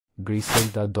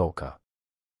Griselda Doka.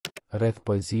 Rreth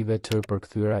poezive të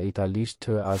përkthyera italisht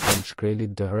të azëm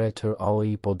shkrelit dëhre të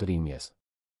alli i podrimjes.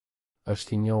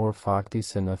 Është i njohur fakti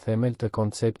se në themel të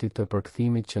konceptit të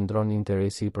përkthimit qëndron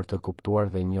interesi për të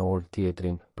kuptuar dhe njohur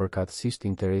tjetrin, përkatësisht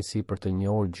interesi për të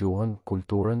njohur gjuhën,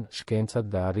 kulturën, shkencat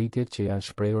dhe arritjet që janë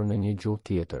shprehur në një gjuhë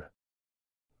tjetër.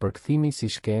 Përkthimi si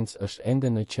shkencë është ende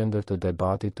në qendër të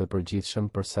debatit të përgjithshëm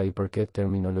për sa i përket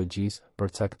terminologjisë,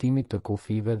 përcaktimit të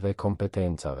kufive dhe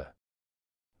kompetencave.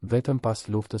 Vetëm pas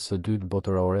luftës së dytë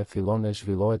botërore fillon e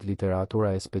zhvillohet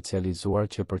literatura e specializuar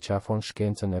që përqafon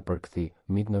shkencën e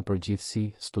përkthimit në përgjithësi,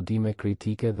 studime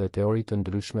kritike dhe teori të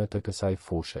ndryshme të kësaj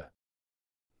fushë.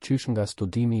 Qysh nga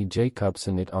studimi i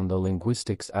Jacobsonit on the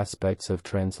linguistics aspects of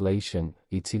translation,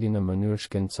 i cili në mënyrë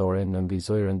shkencore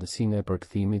nënvizoi rëndësinë e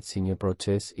përkthimit si një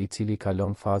proces i cili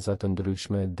kalon faza të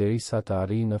ndryshme derisa të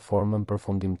arrijë në formën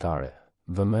përfundimtare.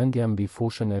 Vëmendja mbi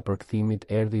fushën e përkthimit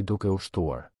erdhi duke u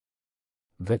shtuar.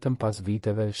 Vetëm pas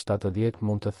viteve 70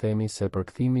 mund të themi se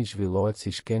përkthimi zhvillohet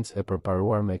si shkencë e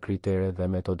përparuar me kritere dhe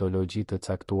metodologji të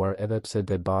caktuar edhe pse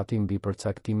debati mbi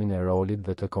përcaktimin e rolit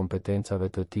dhe të kompetencave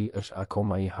të tij është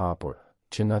akoma i hapur,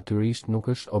 që natyrisht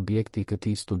nuk është objekti i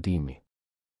këtij studimi.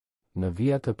 Në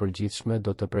vija të përgjithshme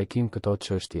do të prekim këto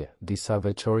çështje, disa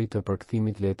veçori të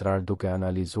përkthimit letrar duke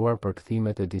analizuar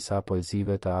përkthimet e disa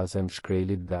poezive të azem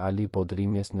shkrelit dhe ali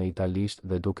podrimjes në italisht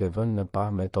dhe duke vënë në pa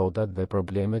metodat dhe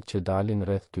problemet që dalin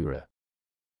rreth tyre.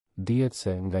 Dihet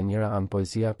se nga njëra anë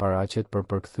poezia paraqet për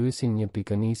përkthyesin një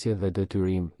pikënisje dhe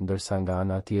detyrim, ndërsa nga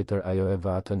ana tjetër ajo e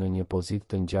vë atë në një pozitë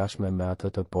të ngjashme me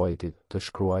atë të poetit, të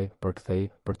shkruaj,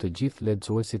 përkthej, për të gjithë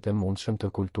lexuesit e mundshëm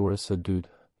të kulturës së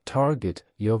dytë. Target,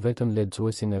 jo vetëm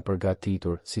lexuesin e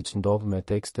përgatitur, siç ndodh me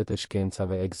tekstet e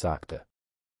shkencave eksakte.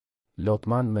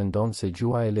 Lotman mendon se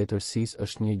gjuha e letërsisë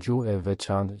është një gjuhë e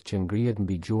veçantë që ngrihet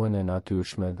mbi gjuhën e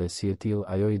natyrshme dhe si e tillë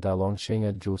ajo i dallon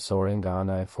shenjat gjuhësore nga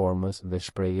ana e formës dhe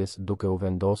shprehjes duke u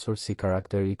vendosur si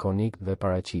karakter ikonik dhe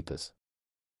paraqitës.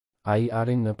 Ai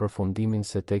arrin në përfundimin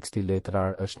se teksti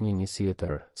letrar është një njësi e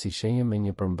tërë, si shenjë me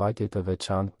një përmbajtje të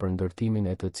veçantë për ndërtimin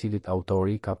e të cilit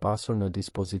autori ka pasur në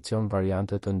dispozicion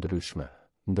variante të ndryshme,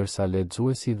 ndërsa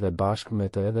lexuesi dhe bashkë me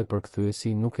të edhe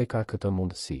përkthyesi nuk e ka këtë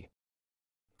mundësi.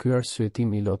 Ky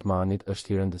arsyetim i Lotmanit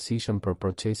është i rëndësishëm për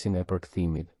procesin e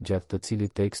përkthimit, gjatë të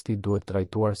cilit teksti duhet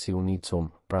trajtuar si unicum,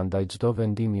 prandaj çdo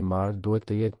vendim i marrë duhet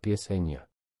të jetë pjesë e një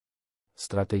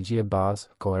strategjie bazë,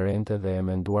 koherente dhe e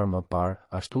menduar më parë,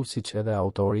 ashtu siç edhe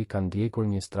autori ka ndjekur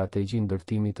një strategji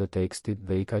ndërtimi të tekstit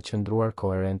dhe i ka qëndruar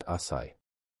koherent asaj.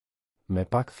 Me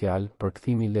pak fjalë,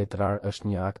 përkthimi letrar është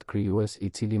një akt krijues i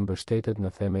cili mbështetet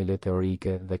në themele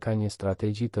teorike dhe ka një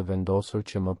strategji të vendosur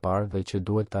që më parë dhe që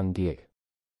duhet ta ndjekë.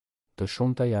 Të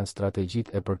shumta janë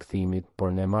strategjitë e përkthimit,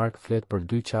 por ne Mark flet për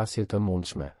dy qasje të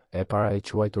mundshme. E para e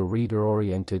quajtur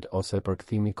reader-oriented ose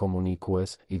përkthimi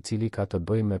komunikues, i cili ka të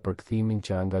bëjë me përkthimin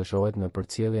që angazhohet në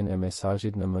përcjelljen e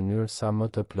mesazhit në mënyrë sa më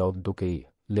të plotë duke i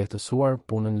lehtësuar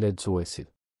punën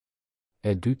lexuesit.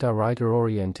 E dyta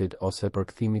writer-oriented ose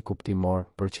përkthimi kuptimor,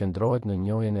 përqendrohet në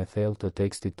njohjen e thellë të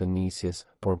tekstit të nisjes,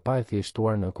 por pa e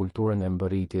thjeshtuar në kulturën e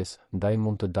mbërritjes, ndaj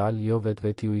mund të dalë jo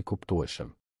vetvetiu i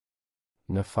kuptueshëm.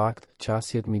 Në fakt,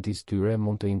 qasjet midis tyre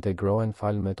mund të integrohen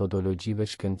fal metodologjive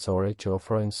shkencore që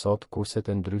ofrojnë sot kurset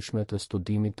e ndryshme të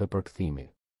studimit të përkthimit.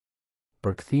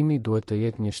 Përkthimi duhet të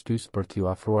jetë një shtys për t'ju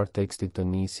afruar tekstit të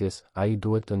nisjes, ai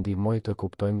duhet të ndihmojë të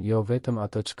kuptojmë jo vetëm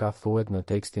atë çka thuhet në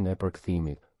tekstin e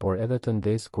përkthimit, por edhe të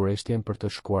ndesë kurreshtjen për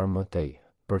të shkuar më tej,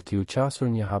 për t'ju qasur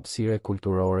një hapësire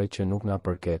kulturore që nuk na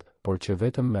përket, por që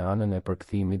vetëm me anën e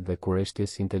përkthimit dhe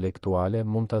kurreshtjes intelektuale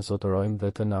mund ta zotërojmë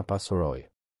dhe të na pasurojë.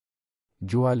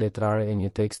 Gjuha letrare e një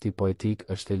teksti poetik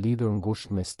është e lidhur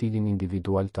ngushtë me stilin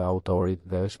individual të autorit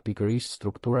dhe është pikërisht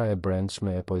struktura e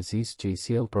brendshme e poezisë që i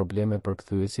sjell probleme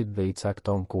përkthyesit dhe i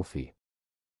cakton kufi.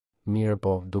 Mirë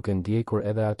po, duke ndjekur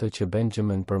edhe atë që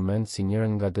Benjamin përmend si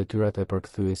njërin nga detyrat e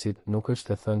përkthyesit, nuk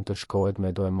është e thënë të shkohet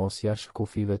me do e mos jashtë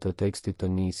kufive të tekstit të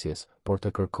nisjes, por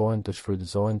të kërkohen të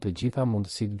shfrytëzohen të gjitha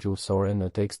mundësitë gjuhësore në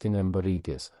tekstin e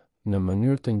mbërritjes, në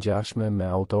mënyrë të ngjashme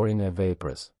me autorin e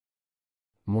veprës.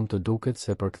 Mund të duket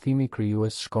se përkthimi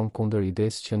krijues shkon kundër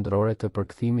idesë qendrore të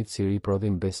përkthimit si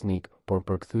riprodhim besnik, por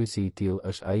përkthyesi i tillë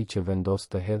është ai që vendos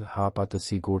të hedhë hapa të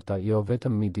sigurta jo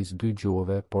vetëm midis dy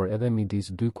gjuhëve, por edhe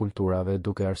midis dy kulturave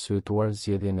duke arsyetuar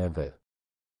zgjedhjen e vet.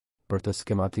 Për të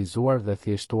skematizuar dhe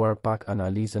thjeshtuar pak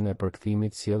analizën e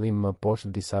përkthimit sjellim më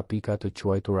poshtë disa pika të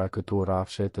quajtura këtu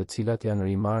rrafshe të cilat janë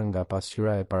rimarrë nga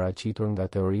pasqyra e paraqitur nga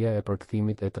teoria e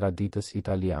përkthimit e traditës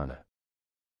italiane.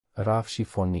 Rrafshi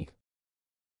fonik.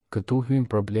 Këtu hyjnë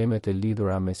problemet e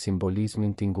lidhura me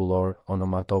simbolizmin tingullor,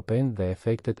 onomatopen dhe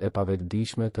efektet e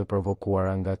pavetëdijshme të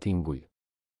provokuara nga tinguj.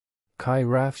 Kaj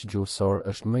rrafsh gjuhësor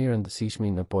është më i rëndësishmi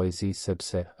në poezi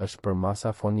sepse është për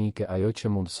masa fonike ajo që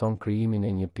mundëson krijimin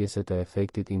e një pjese të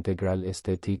efektit integral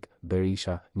estetik,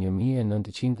 Berisha,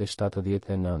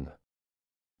 1979.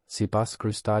 Sipas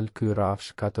Krystal, ky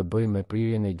rrafsh ka të bëjë me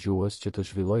prirjen e gjuhës që të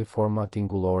zhvillojë forma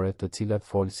tingullore të cilat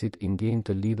folësit i ndjejnë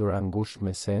të lidhura ngushtë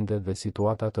me sende dhe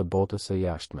situata të botës së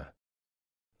jashtme.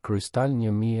 Krystal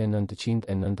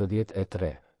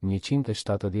 1993,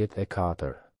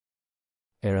 174.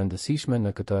 E rëndësishme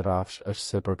në këtë rrafsh është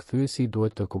se përkthyesi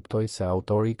duhet të kuptojë se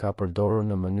autori ka përdorur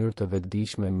në mënyrë të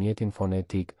vetëdijshme mjetin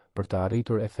fonetik për të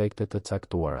arritur efekte të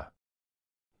caktuara,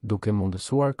 duke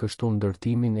mundësuar kështu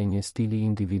ndërtimin e një stili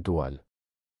individual.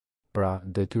 Pra,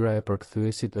 detyra e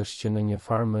përkthyesit është që në një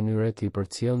farë mënyre t'i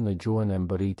përcjellë në gjuhën e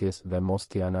mbërritjes dhe mos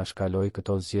t'i anashkalojë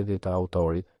këto zgjedhje të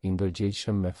autorit, i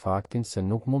ndërgjegjshëm me faktin se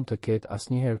nuk mund të ketë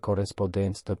asnjëherë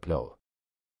korrespondencë të plotë.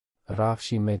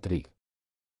 Rrafshi metrik.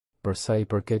 Përsa i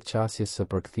përket qasjes së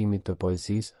përkthimit të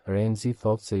poezisë, Renzi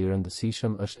thotë se i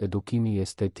rëndësishëm është edukimi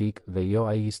estetik dhe jo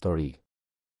ai historik.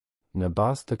 Në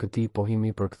bazë të këtij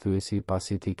pohimi përkthyesi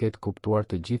pasi t'i ketë kuptuar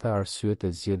të gjitha arsyet e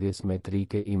zgjedhjes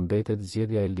metrike i mbetet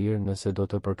zgjedhja e lirë nëse do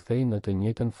të përkthejë në të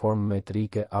njëjtën formë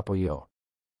metrike apo jo.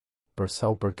 Për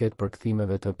sa u përket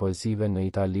përkthimeve të poezive në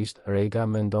italisht, Rega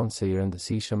mendon se i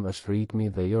rëndësishëm është ritmi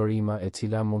dhe jo rima e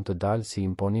cila mund të dalë si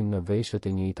imponim në veshët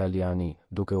e një italiani,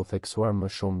 duke u theksuar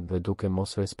më shumë dhe duke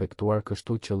mos respektuar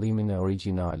kështu qëllimin e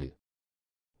originalit.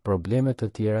 Probleme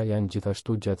të tjera janë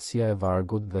gjithashtu gjatësia e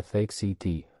vargut dhe theksi i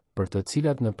tij, për të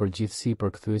cilat në përgjithësi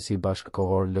përkthyesi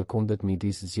bashkëkohor lëkundet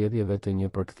midis zgjedhjeve të një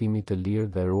përkthimi të lirë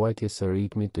dhe ruajtjes së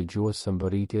ritmit të gjuhës së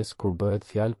mbërritjes kur bëhet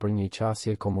fjalë për një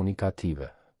qasje komunikative.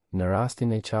 Në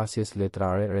rastin e qasjes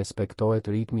letrare respektohet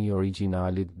ritmi i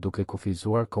originalit duke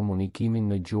kufizuar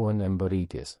komunikimin në gjuhën e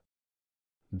mbërritjes.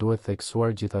 Duhet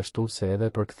theksuar gjithashtu se edhe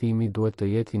përkthimi duhet të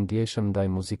jetë i ndjeshëm ndaj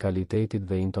muzikalitetit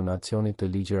dhe intonacionit të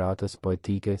ligjëratës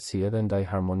poetike si edhe ndaj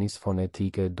harmonisë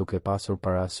fonetike duke pasur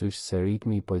parasysh se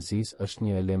ritmi i poezisë është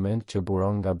një element që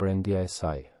buron nga brendja e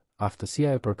saj.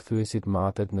 Aftësia e përkthyesit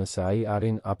matet nëse ai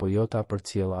arrin apo jo ta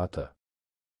përcjellë atë.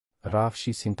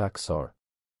 Rrafshi sintaksor.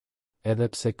 Edhe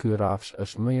pse ky rrafsh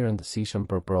është më i rëndësishëm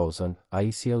për prozën,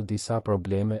 ai sjell disa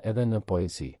probleme edhe në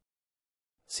poezi.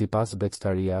 Sipas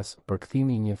Bectarias,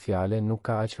 përkthimi i një fjale nuk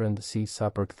ka aq rëndësi sa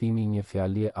përkthimi i një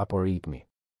fjalie apo ritmi.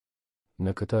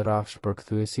 Në këtë rrafsh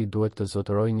përkthyesi duhet të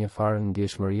zotërojë një farë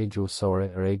ndjeshmërie gjuhësore,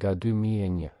 Rega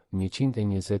 2001,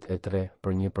 123,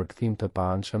 për një përkthim të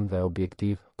paanshëm dhe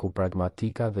objektiv, ku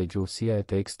pragmatika dhe gjuhësia e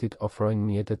tekstit ofrojnë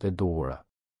mjetet e duhura.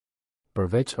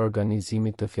 Përveç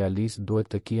organizimit të fjalisë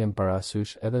duhet të kihen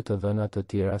parasysh edhe të dhënat të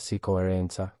tjera si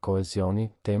koherenca,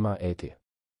 kohezioni, tema eti.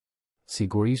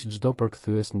 Sigurisht çdo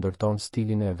përkthyes ndërton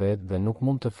stilin e vet dhe nuk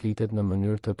mund të flitet në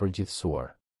mënyrë të përgjithësuar.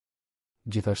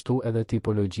 Gjithashtu edhe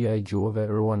tipologjia e gjuhëve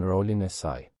ruan rolin e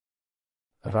saj.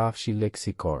 Rrafshi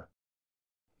leksikor.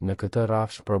 Në këtë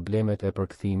rrafsh problemet e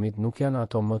përkthimit nuk janë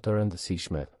ato më të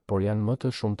rëndësishme, por janë më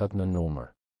të shumtat në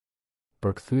numër.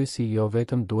 Përkthyesi jo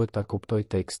vetëm duhet ta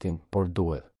kuptojë tekstin, por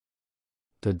duhet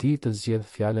të di të zgjedh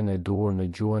fjalën e duhur në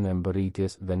gjuhën e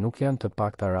mbërritjes dhe nuk janë të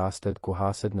pakta rastet ku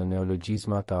haset në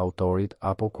neologjizma të autorit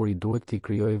apo kur i duhet t'i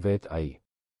krijojë vetë ai.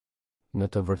 Në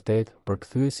të vërtetë,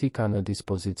 përkthyesi ka në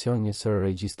dispozicion një sër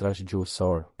regjistrash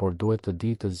gjuhësor, por duhet të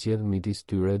di të zgjedh midis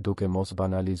tyre duke mos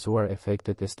banalizuar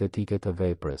efektet estetike të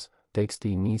veprës.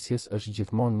 Teksti i nisjes është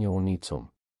gjithmonë një unicum.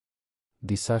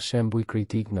 Disa shembuj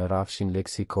kritik në rrafshin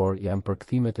leksikor janë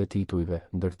përkthimet e titujve,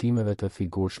 ndërtimeve të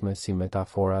figurshme si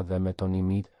metafora dhe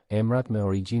metonimit, emrat me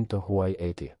origjinë të huaj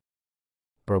eti.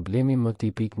 Problemi më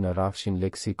tipik në rrafshin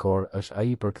leksikor është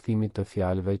ai i përkthimit të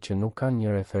fjalëve që nuk kanë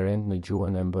një referent në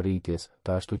gjuhën e mbërritjes,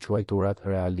 të ashtu quajturat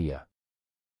realia.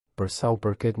 Për sa u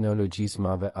përket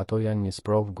neologjizmave, ato janë një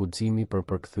sprov guximi për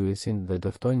përkthyesin dhe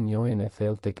dëftojnë njohjen e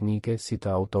thellë teknike si të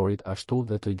autorit ashtu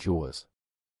dhe të gjuhës.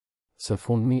 Së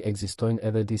fundmi ekzistojnë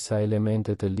edhe disa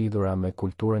elemente të lidhura me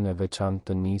kulturën e veçantë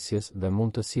të nisjes dhe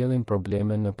mund të sjellin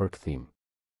probleme në përkthim.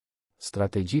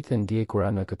 Strategjitë e ndjekura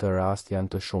në këtë rast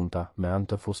janë të shumta, me anë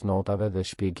të fusnotave dhe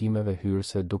shpjegimeve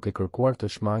hyrëse duke kërkuar të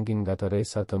shmangin nga të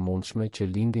rresa të mundshme që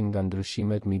lindin nga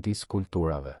ndryshimet midis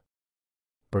kulturave.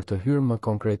 Për të hyrë më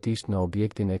konkretisht në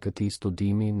objektin e këtij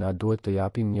studimi, na duhet të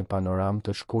japim një panoramë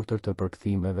të shkurtër të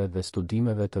përkthimeve dhe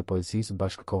studimeve të poezisë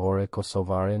bashkëkohore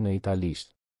kosovare në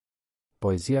italisht.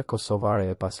 Poezia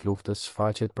kosovare e pasluftës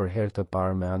shfaqet për herë të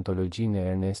parë me antologjinë e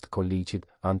Ernest Koliçit,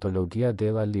 Antologia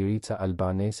della Lirica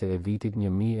Albanese e vitit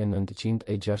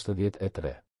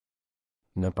 1963.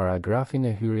 Në paragrafin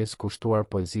e hyrjes kushtuar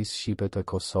poezisë shqipe të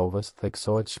Kosovës,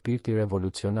 theksohet shpirti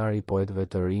revolucionar i poetëve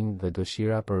të rinj dhe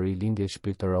dëshira për rilindje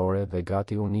shpirtërore dhe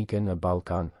gati unike në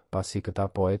Ballkan, pasi këta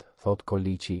poet, thot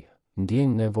Koliçi,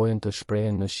 ndjejnë nevojën të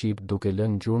shprehen në shqip duke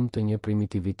lënë gjurmë të një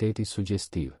primitiviteti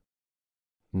sugjestiv.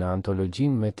 Në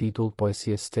antologjinë me titull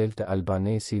Poesie stelte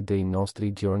albanesi dei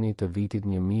nostri giorni të vitit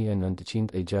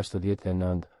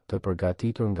 1969, të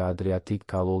përgatitur nga Adriatik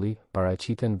Kallulli,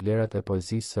 paraqiten vlerat e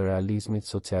poezisë së realizmit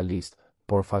socialist,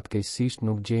 por fatkeqësisht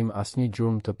nuk gjejmë asnjë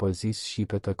gjurmë të poezisë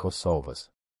shqipe të Kosovës.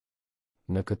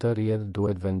 Në këtë rrjedhë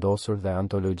duhet vendosur dhe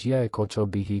antologjia e Koço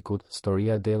Bihikut,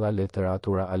 Storia della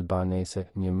letteratura albanese,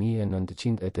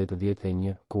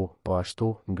 1981, ku, po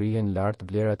ashtu, ngrihen lart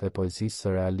vlerat e poezisë së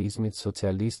realizmit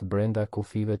socialist brenda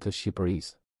kufive të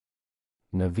Shqipërisë.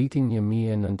 Në vitin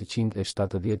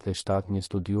 1977 një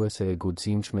studiuese e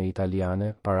guximshme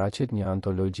italiane paraqet një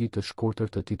antologji të shkurtër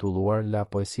të titulluar La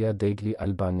poesia degli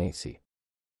albanesi.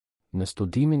 Në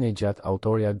studimin e gjatë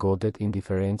autoria godet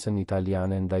indiferencën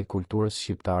italiane ndaj kulturës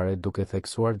shqiptare duke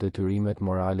theksuar detyrimet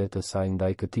morale të saj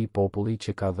ndaj këtij populli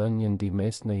që ka dhënë një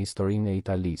ndihmës në historinë e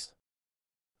Italisë.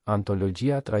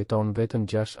 Antologjia trajton vetëm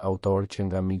 6 autorë që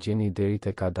nga Migjeni deri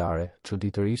te Kadare,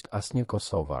 çuditërisht asnjë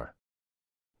kosovar.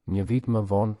 Një vit më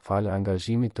vonë, fal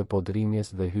angazhimit të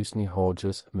Podrimjes dhe Hysni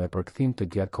Hoxhës, me përkthim të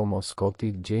Giacomo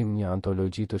Scottit, gjejmë një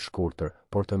antologji të shkurtër,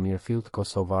 por të mirëfillt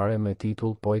kosovare me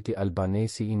titull Poeti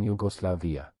albanesi in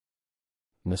Jugoslavia.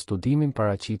 Në studimin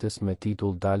paraqitës me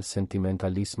titull Dal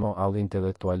sentimentalismo al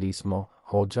intelektualismo,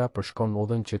 Hoxha përshkon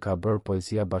udhën që ka bërë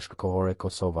poezia bashkëkohore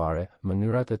kosovare,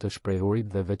 mënyrat e të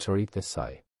shprehurit dhe veçoritë e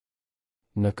saj.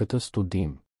 Në këtë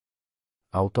studim,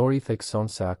 autori thekson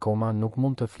se akoma nuk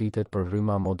mund të flitet për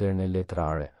rryma moderne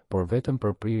letrare, por vetëm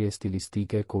për prirje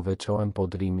stilistike ku veçohen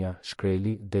Podrimja,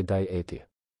 Shkreli, Dedaj eti.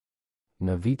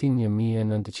 Në vitin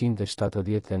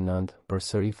 1979,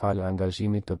 përsëri fal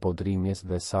angazhimit të Podrimjes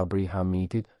dhe Sabri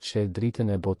Hamitit, sheh dritën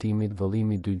e botimit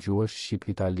vëllimi dy gjuhësh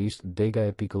shqip-italisht Dega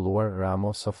e pikëlluar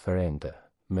Ramo Sofferente.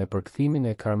 Me përkthimin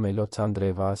e Carmelo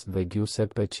Candrevas dhe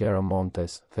Giuseppe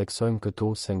Chiaramontes, theksojmë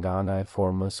këtu se nga ana e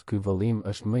formës ky vëllim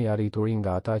është më i arrituri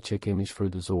nga ata që kemi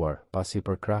shfrytëzuar, pasi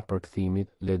për krah përkthimit,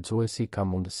 lexuesi ka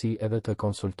mundësi edhe të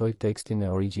konsultoj tekstin e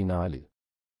originalit.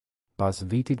 Pas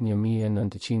vitit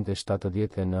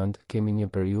 1979 kemi një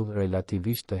periudhë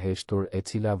relativisht të heshtur e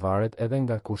cila varet edhe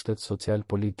nga kushtet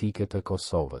social-politike të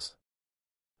Kosovës.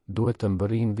 Duhet të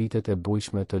mbërrijnë vitet e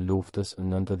bujshme të luftës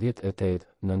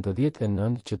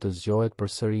 98-99 që të zgjohet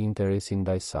përsëri interesi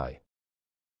ndaj saj.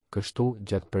 Kështu,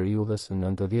 gjatë periudhës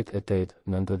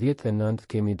 98-99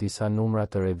 kemi disa numra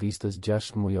të revistës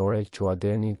 6 mujore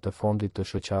Quaderni të fondit të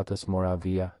shoqatës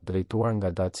Moravia, drejtuar nga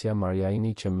Dacia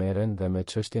Marjaini që merren dhe me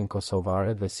çështjen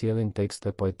kosovare dhe sjellin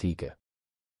tekste poetike.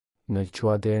 Në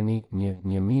Quaderni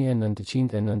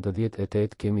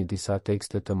 1998 kemi disa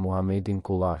tekste të Muhamedin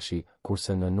Kullashi,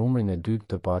 kurse në numrin e dytë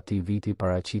të po atij viti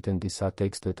paraqiten disa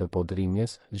tekste të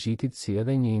Podrimjes, zhitit si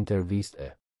edhe një intervistë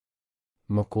e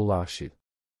M. Kullashit.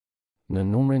 Në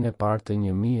numrin e parë të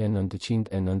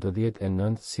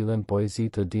 1999 sillen poezi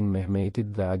të Din Mehmetit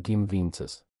dhe Agim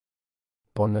Vincës.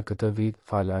 Po në këtë vit,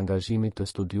 fal angazhimit të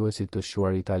studiuesit të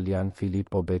shuar italian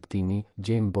Filippo Bettini,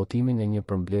 gjejmë botimin e një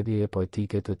përmbledhjeje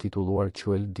poetike të titulluar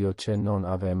Quel Dio che non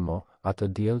avemmo, atë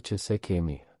diell që se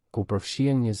kemi, ku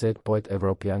përfshihen 20 poet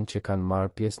evropian që kanë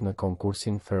marrë pjesë në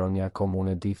konkursin Feronia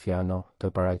Comune di Fiano,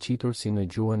 të paraqitur si në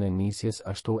gjuhën e nisjes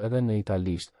ashtu edhe në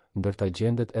italisht, ndërta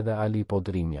gjendet edhe Ali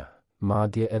Podrimja.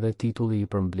 Madje edhe titulli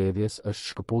i përmbledhjes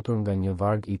është shkëputur nga një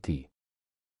varg i tij.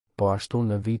 Po ashtu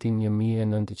në vitin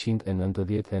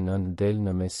 1999 del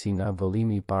në Messina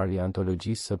vëllimi i parë i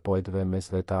antologjisë së poetëve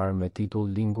mesdhetar me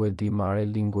titull Lingue di Mare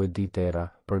Lingue di Terra,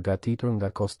 përgatitur nga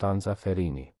Costanza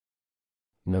Ferini.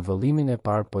 Në vëllimin e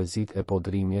parë poezitë e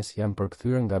Podrimjes janë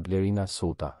përkthyer nga Blerina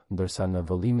Suta, ndërsa në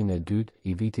vëllimin e dytë,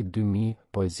 i vitit 2000,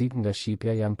 poezitë nga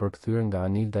Shqipja janë përkthyer nga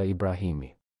Anilda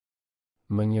Ibrahimi.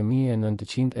 Më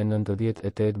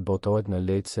 1998 botohet në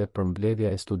Lecce përmbledhja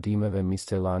e studimeve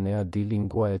miscellanea di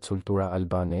lingua e cultura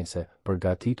albanese,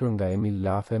 përgatitur nga Emil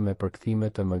Lafe me përkthime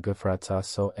të MG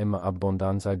Fracasso e më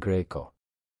Abbondanza Greco.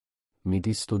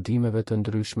 Midis studimeve të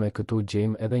ndryshme këtu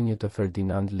gjejmë edhe një të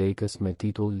Ferdinand Lekës me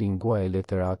titull Lingua e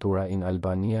Letteratura in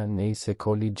Albania nei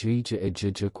secoli XG e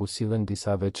XG ku sillen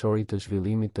disa veçori të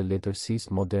zhvillimit të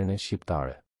letërsisë moderne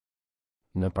shqiptare.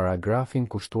 Në paragrafin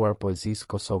kushtuar poezisë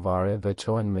kosovare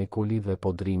veçohen Mekuli dhe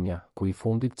Podrimja, ku i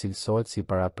fundit cilësohet si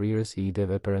paraprirës i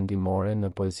ideve perëndimore në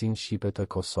poezinë shqipe të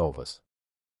Kosovës.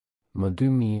 Më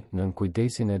 2000, nën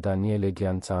kujdesin e Daniele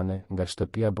Gjancane, nga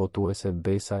shtëpia botuese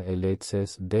Besa e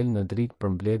Lecces del në dritë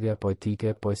përmbledhja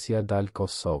poetike Poesia dal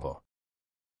Kosovo.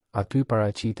 Aty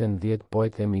paraqiten 10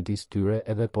 poetë e midis tyre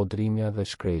edhe Podrimja dhe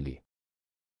Shkreli.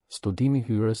 Studimi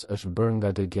hyrës është bërë nga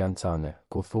De Gjancane,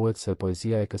 ku thuhet se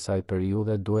poezia e kësaj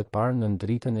periudhe duhet parë në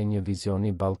dritën e një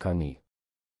vizioni ballkanik.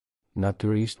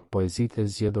 Natyrisht, poezitë e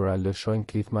zgjedhura lëshojnë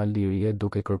klithma lirie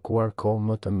duke kërkuar kohë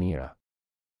më të mira.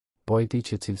 Poeti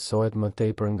që cilësohet më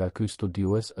tepër nga ky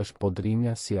studiues është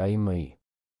Podrimja si ai më i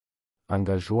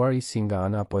angazhuari si nga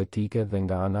ana poetike dhe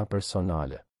nga ana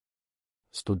personale.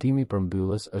 Studimi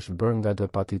përmbyllës është bërë nga De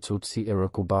Paticutsi e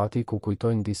Rëkubati, ku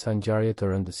kujtojnë disa ngjarje të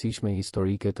rëndësishme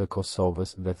historike të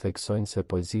Kosovës dhe theksojnë se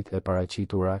poezitë e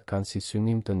paraqitura kanë si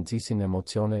synim të nxisin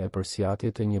emocione e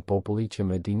përsjatje të një populli që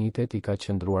me dinjitet i ka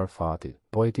qëndruar fatit.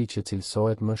 Poeti që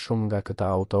cilësohet më shumë nga këta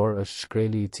autor është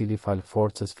Shkreli, i cili fal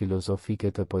forcës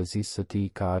filozofike të poezisë së tij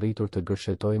ka arritur të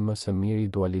gërshetojë më së miri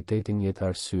dualitetin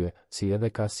jetë-arsye, si edhe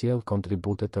ka sjellë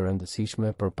kontribute të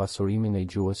rëndësishme për pasurimin e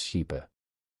gjuhës shqipe.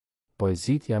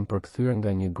 Poezitë janë përkthyer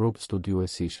nga një grup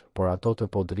studiuesish, por ato të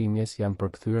Podrimjes janë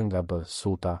përkthyer nga B.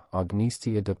 Suta,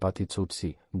 Agnisti e De Paticutsi,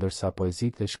 ndërsa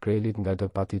poezitë e Shkrelit nga De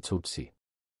Paticutsi.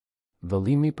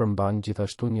 Vëllimi përmban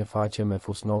gjithashtu një faqe me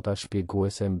fusnota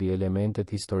shpjeguese mbi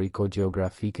elementet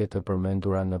historiko-gjeografike të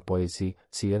përmendura në poezi,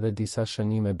 si edhe disa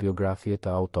shënime biografie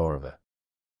të autorëve.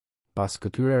 Pas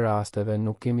këtyre rasteve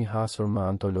nuk kemi hasur më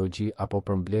antologji apo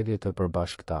përmbledhje të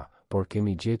përbashkëta, por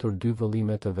kemi gjetur dy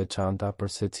vëllime të veçanta për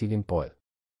secilin poet.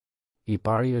 I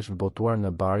pari është botuar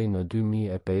në Bari në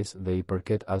 2005 dhe i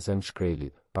përket Azem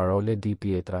Shkrelit, Parole di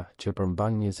Pietra, që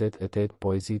përmban 28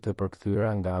 poezi të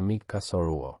përkthyera nga Amik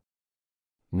Kasoruo.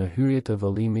 Në hyrje të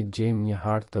vëllimit gjejmë një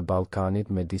hartë të Ballkanit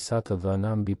me disa të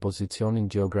dhëna mbi pozicionin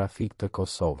gjeografik të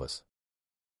Kosovës.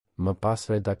 Më pas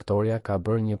redaktoria ka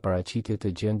bërë një paraqitje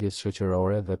të gjendjes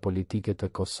shoqërore dhe politike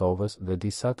të Kosovës dhe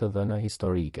disa të dhëna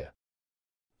historike.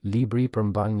 Libri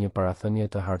përmban një parathënie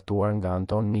të hartuar nga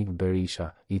Anton Nik Berisha,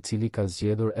 i cili ka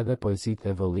zgjedhur edhe poezitë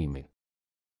e vëllimit.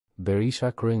 Berisha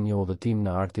kryen një udhëtim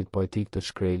në artit poetik të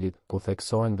Shkrelit, ku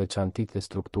theksohen veçantitë e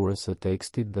strukturës së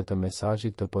tekstit dhe të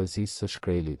mesazhit të poezisë së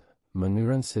Shkrelit,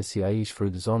 mënyrën se si ai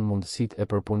shfrytëzon mundësitë e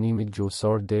përpunimit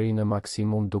gjuhësor deri në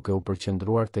maksimum duke u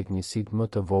përqendruar tek njësitë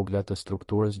më të vogla të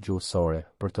strukturës gjuhësore,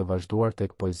 për të vazhduar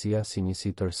tek poezia si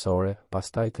njësi tërësore,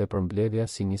 pastaj te përmbledhja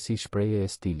si njësi shprehje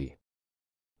e stili.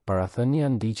 Parathënia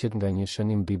ndiqet nga një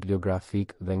shënim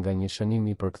bibliografik dhe nga një shënim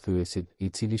i përkthyesit, i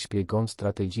cili shpjegon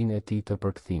strategjinë e tij të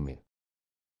përkthimit.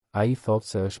 Ai thotë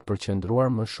se është përqendruar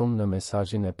më shumë në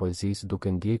mesazhin e poezisë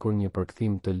duke ndjekur një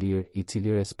përkthim të lirë, i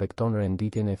cili respekton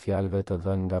renditjen e fjalëve të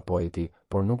dhënë nga poeti,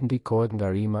 por nuk ndikohet nga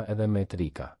rima edhe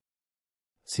metrika.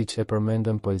 Siç e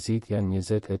përmendëm, poezitë janë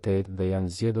 28 dhe janë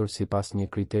zgjedhur sipas një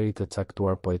kriteri të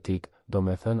caktuar poetik,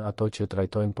 domethënë ato që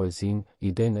trajtojnë poezinë,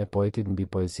 idenë e poetit mbi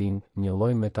poezinë, një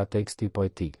lloj metateksti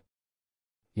poetik.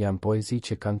 Janë poezi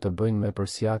që kanë të bëjnë me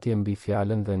përsjatje mbi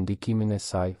fjalën dhe ndikimin e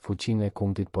saj, fuqinë e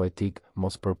kumtit poetik,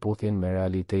 mos përputhjen me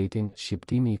realitetin,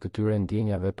 shqiptimi i këtyre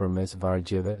ndjenjave përmes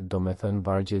vargjeve, domethënë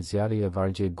vargje zjarri e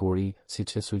vargje guri,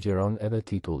 siç e sugjeron edhe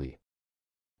titulli.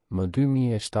 Më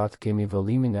 2007 kemi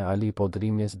vëllimin e Ali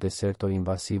Podrimjes Deserto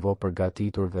Invasivo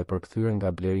përgatitur dhe përkthyer nga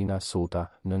Blerina Suta,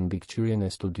 në mbikëqyrjen e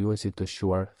studiuesit të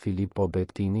shuar Filippo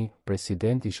Bettini,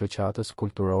 president i shoqatës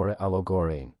kulturore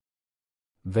Allogorein.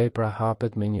 Vepra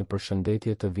hapet me një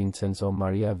përshëndetje të Vincenzo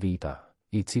Maria Vita,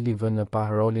 i cili vën në pa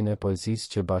rolin e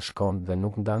poezisë që bashkon dhe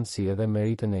nuk ndan si edhe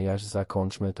meritën e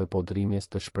jashtëzakonshme të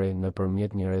Podrimjes të shpreh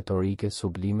nëpërmjet një retorike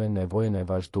sublime nevojën e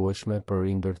vazhdueshme për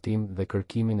rindërtim dhe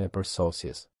kërkimin e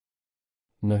përsosjes.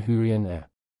 Në hyrjen e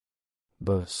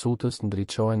B. Sutës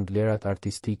ndriçohen vlerat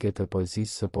artistike të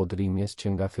poezisë së Podrimjes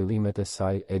që nga fillimet e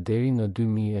saj e deri në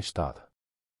 2007.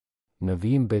 Në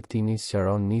vijim Bettini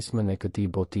sqaron nismën e këtij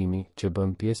botimi, që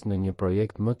bën pjesë në një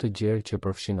projekt më të gjerë që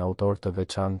përfshin autor të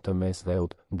veçantë të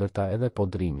mesdheut, ndërta edhe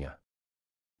Podrimja.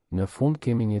 Në fund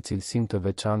kemi një cilësim të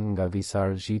veçantë nga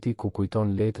Visar Zhiti, ku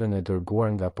kujton letrën e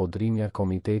dërguar nga Podrimja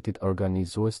komitetit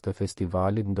organizues të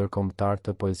festivalit ndërkombëtar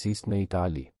të poezisë në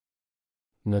Itali.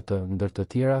 Në të ndër të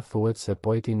tjera thuhet se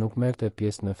poeti nuk merrte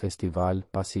pjesë në festival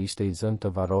pasi ishte i zënë të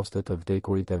varroste të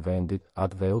vdekurit e vendit,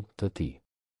 atdheut të tij.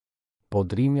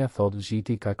 Podrimja, thot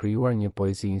Zhiti, ka krijuar një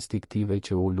poezi instiktive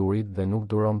që u lurit dhe nuk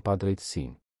duron pa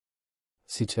drejtësinë.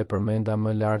 Siç e përmenda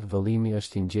më lart, vëllimi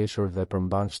është i ngjeshur dhe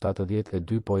përmban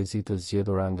 72 poezi të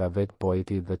zgjedhura nga vetë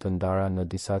poeti dhe të ndara në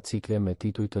disa cikle me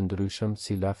tituj të ndryshëm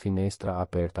si La Finestra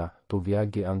Aperta, Tu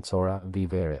viaggi ancora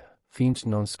vivere, Finch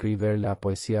non scriver la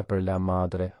poesia per la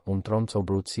madre, un tronco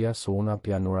bruzia su una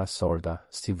pianura sorda,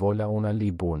 si vola una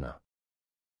libuna.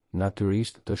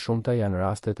 Natyrisht, të shumta janë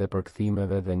rastet e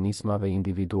përkthimeve dhe nismave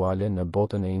individuale në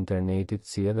botën e internetit,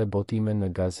 si edhe botime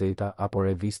në gazeta apo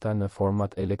revista në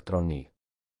format elektronik.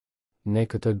 Ne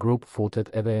këtë grup futet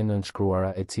edhe e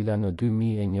nënshkruara e cila në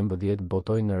 2011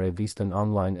 botoi në revistën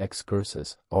online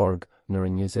excursus.org, në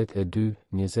 22,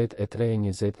 23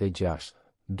 e 26,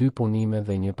 2 punime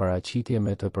dhe një paraqitje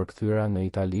me të përkthyera në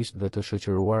italisht dhe të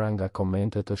shoqëruara nga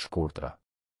komente të shkurtra.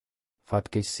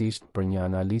 Fatkeqësisht, për një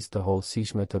analizë të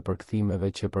hollësishme të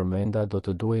përkthimeve që përmenda do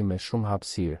të duhej me shumë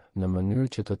hapësirë, në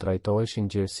mënyrë që të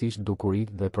trajtoheshin gjerësisht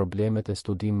dukuritë dhe problemet e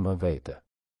studim më vete.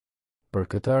 Për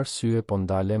këtë arsye po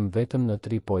ndalem vetëm në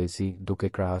 3 poezi, duke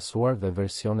krahasuar dhe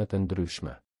versionet e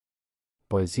ndryshme.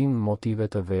 Poezinë Motive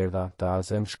të verdha të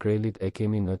Azem Shkrelit e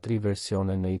kemi në 3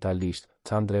 versione në italisht,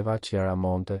 Candreva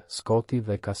Chiaramonte, Scotti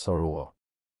dhe Casoruo.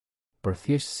 Për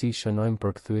thjeshtësi shënojmë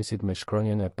përkthyesit me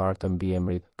shkronjën e parë të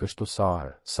mbiemrit, kështu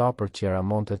Sahar, sa për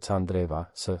Chiaramonte Candreva,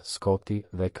 S. Scotti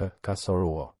dhe K.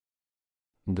 Casoruo.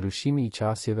 Ndryshimi i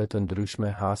qasjeve të ndryshme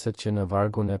haset që në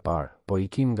vargun e parë, po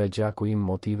ikim nga gjaku im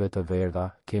Motive të verdha,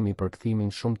 kemi përkthimin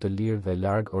shumë të lirë dhe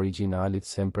larg originalit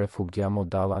Sempre fuggiamo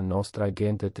dalla nostra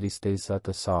gente tristezza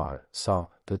të Sahar, sa,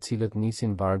 të cilët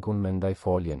nisin vargun me ndaj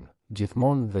foljen.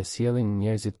 Gjithmonë dhe sjellin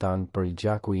njerëzit tanë për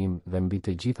gjaku im dhe mbi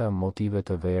të gjitha motive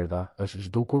të verdha, është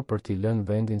zhdukur për t'i lënë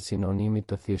vendin sinonimit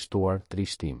të thjeshtuar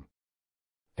trishtim.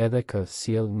 Edhe kë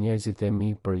sjell njerëzit e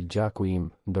mi për gjaku im,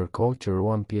 ndërkohë që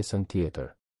ruan pjesën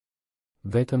tjetër.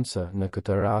 Vetëm se, në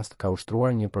këtë rast ka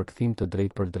ushtruar një përkthim të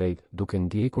drejt për drejt, duke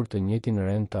ndjekur të njëjtin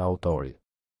rend të autorit.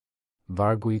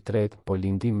 Vargu i tretë, po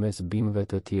lindim mes bimëve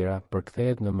të tjera,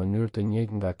 përkthehet në mënyrë të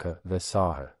njëjtë nga K dhe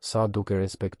Sahar, sa duke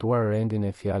respektuar rendin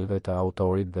e fjalëve të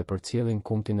autorit dhe përcjellin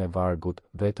kumtin e vargut,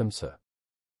 vetëm se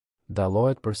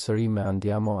dallohet përsëri me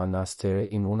andiamo a nascere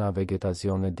in una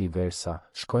vegetazione diversa,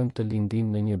 shkojmë të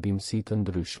lindim në një bimësi të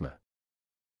ndryshme.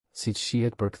 Siç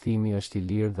shihet përkthimi është i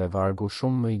lirë dhe vargu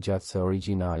shumë më i gjatë se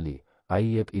origjinali, ai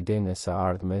jep idenë e së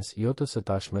ardhmes, jo të së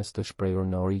tashmes të shprehur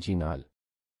në origjinal.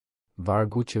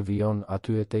 Vargu që vijon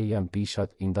atyre janë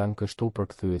pishat i ndan kështu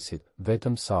përkthyesit,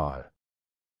 vetëm Sahar.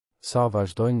 Sa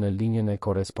vazhdojnë në linjën e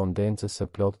korrespondencës së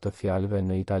plot të fjalëve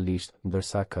në italisht,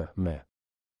 ndërsa K me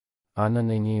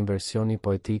anën e një inversioni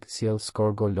poetik sjell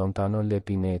Scorgo lontano le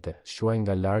pinete, shuaj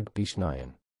nga larg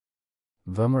pishnajen.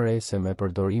 Vëmëre se me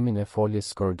përdorimin e foljes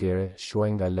skorgere,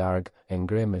 shuaj nga larg, e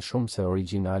ngre me shumë se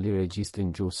origjinali regjistrin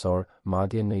gjuhësor,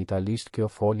 madje në italisht kjo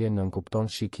folje nënkupton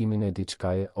shikimin e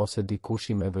diçkaje ose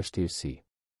dikushi me vështirësi.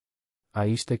 A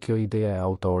ishte kjo ideja e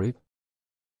autorit?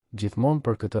 Gjithmonë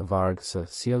për këtë varg se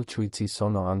sjell çujtësi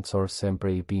sono ancor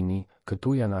sempre i pini,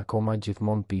 këtu janë akoma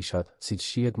gjithmonë pishat, siç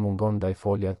shihet mungon ndaj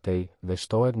folja tej dhe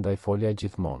shtohet ndaj folja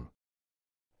gjithmonë.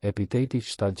 Epiteti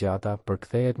shtatgjata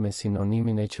përkthehet me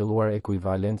sinonimin e qelluar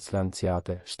ekuivalent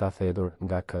slanciate, shtathedhur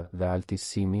nga K dhe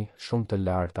altisimi, shumë të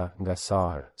larta nga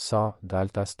Sahar, sa, dhe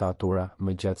alta statura,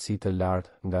 më gjatësi të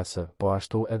lartë nga S, po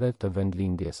ashtu edhe të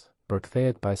vendlindjes.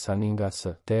 Përkthehet paesani nga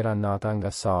S, terra nata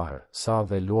nga Sahar, sa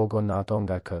dhe luogo nato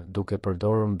nga K, duke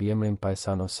përdorur mbiemrin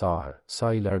paesano Sahar,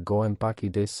 sa i largohen pak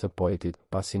idesë së poetit,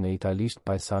 pasi në italisht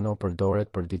paesano përdoret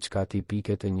për diçka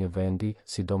tipike të një vendi,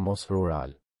 sidomos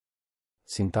rural.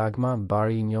 Sintagma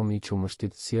bari i njom i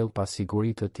qumështit sjell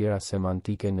pasiguri të tjera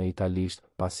semantike në italisht,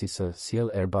 pasi se sjell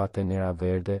erbate nera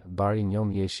verde, bari i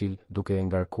njom jeshil, duke e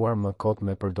ngarkuar më kot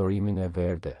me përdorimin e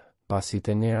verde, pasi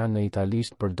tenera në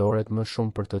italisht përdoret më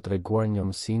shumë për të treguar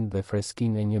njomësinë dhe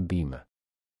freskinë e një bime.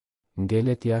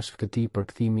 Ngelet jashtë këtij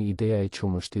përkthimi ideja e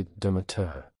qumështit dëmëtë.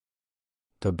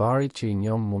 Të barit që i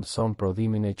njom mundson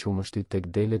prodhimin e qumështit tek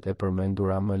delet e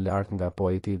përmendura më lart nga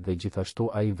poeti dhe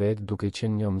gjithashtu ai vetë duke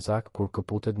qenë njomzak kur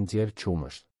këputet nxjerr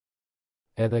qumësht.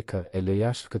 Edhe K e lë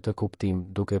jashtë këtë kuptim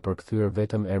duke përkthyer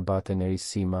vetëm erbate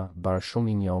nerisima, bar shumë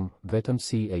i njom, vetëm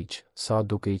ch, sa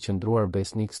duke i qëndruar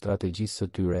besnik strategjisë së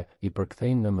tyre, i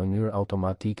përkthejnë në mënyrë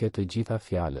automatike të gjitha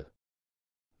fjalët.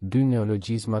 Dy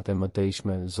neologjizmat e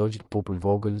mëtejshme, zogjt popull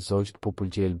vogël, zogjt popull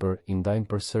gjelbër, i ndajnë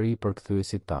përsëri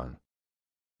përkthyesit tanë.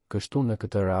 Kështu në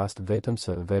këtë rast vetëm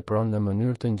se vepron në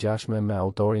mënyrë të ngjashme me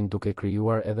autorin duke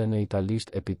krijuar edhe në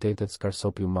italisht epitetet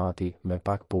scarsopiumati, me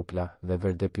pak pupla, dhe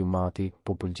verdepiumati,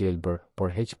 popull gjelbër,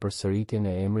 por heq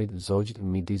përsëritjen e emrit zogjt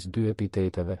midis dy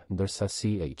epiteteve, ndërsa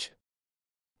ch.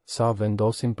 Sa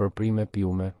vendosin për prime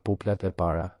piume, puplat e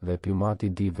para, dhe piumati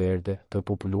di verde, të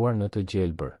populluar në të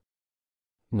gjelbër.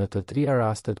 Në të trija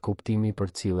rastet kuptimi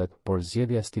përcillet, por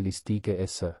zgjedhja stilistike e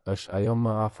S është ajo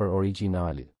më afër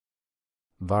originalit.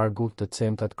 Vargu të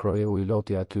cemtat kroje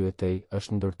ujloti atyre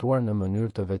është ndërtuar në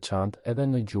mënyrë të veçantë edhe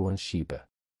në gjuhën shqipe.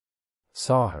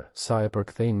 Sahar, sa e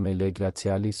përkthejnë me le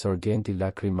glaciali sorgenti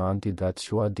lacrimanti dat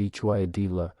shua di qua e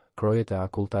dilla, krojet e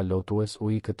akulta lotues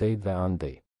uji këtej dhe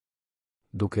andej.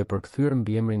 Duke përkthyer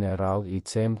mbiemrin e rrallë i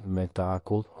cemt me të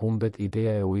akullt, humbet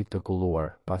ideja e ujit të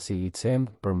kulluar, pasi i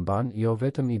cemt përmban jo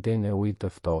vetëm idenë e ujit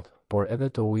të ftohtë, por edhe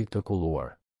të ujit të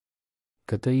kulluar.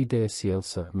 Këtë ide e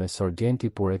sjellse me sorgenti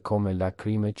pure come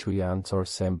lacrime çujancor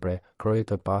sempre, kroje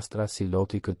të pastra si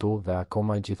loti këtu dhe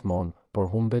akoma gjithmonë, por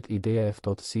humbet ideja e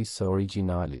ftohtësisë së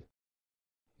originalit.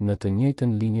 Në të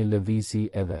njëjtën linjë lëvizi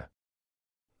edhe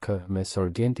me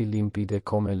sorgenti limpide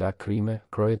come lacrime,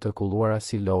 kroje të kulluara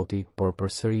si loti, por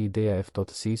përsëri ideja e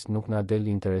ftohtësisë nuk na del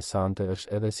interesante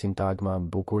është edhe sintagma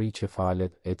bukuri që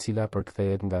falet, e cila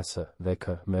përkthehet nga s dhe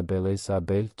k me belleza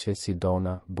bel që si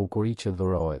dona, bukuri që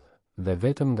dhurohet, dhe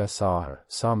vetëm nga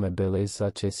sa me belleza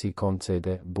që si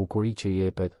concede, bukuri që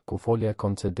jepet, ku folja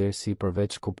concedersi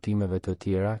përveç kuptimeve të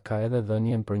tjera ka edhe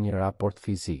dhënien për një raport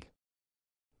fizik.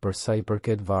 Për sa i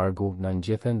përket vargu, na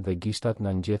ngjithen dhe gishtat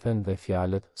na ngjithen dhe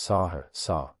fjalët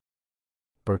sa.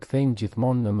 Përkthejnë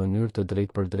gjithmonë në mënyrë të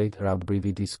drejtpërdrejtë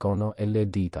rabbrividiscono e le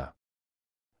dita.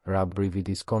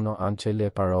 Rabbrividiscono anche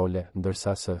le parole,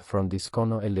 ndërsa se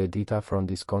frondiscono e le dita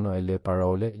frondiscono e le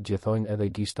parole, gjethojnë edhe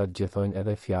gishtat gjethojnë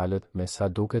edhe fjalët, me sa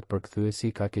duket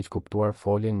përkthyesi ka keq kuptuar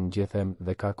foljen ngjithem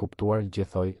dhe ka kuptuar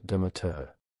gjethoj dëmëtëhë.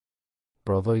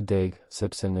 Prodhoj deg,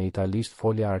 sepse në italisht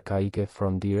folja arkaike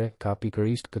frondire ka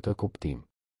pikërisht këtë kuptim.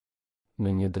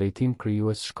 Në një drejtim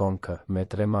krijues shkon kë, me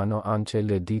tre mano anche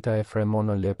le dita e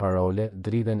fremono le parole,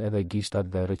 dridhen edhe gishtat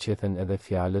dhe rëqethen edhe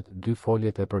fjalët, dy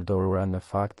foljet e përdorura në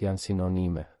fakt janë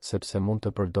sinonime, sepse mund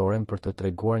të përdoren për të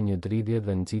treguar një dridhje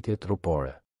dhe nxitje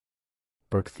trupore.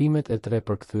 Përkthimet e tre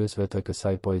përkthyesve të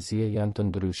kësaj poezie janë të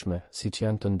ndryshme, siç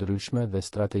janë të ndryshme dhe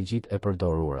strategjitë e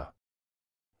përdorura.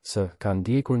 Ka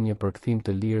ndjekur një përkthim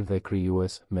të lirë dhe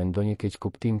krijues, me ndonjë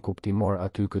keqkuptim kuptimor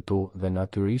aty këtu dhe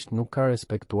natyrisht nuk ka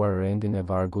respektuar rendin e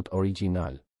vargut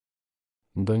origjinal.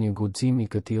 Ndonjë guxim i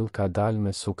këtill ka dalë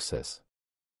me sukses.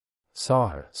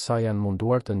 Sa janë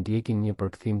munduar të ndjekin një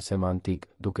përkthim semantik,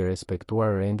 duke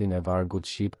respektuar rendin e vargut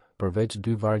shqip, përveç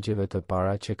dy vargjeve të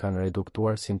para që kanë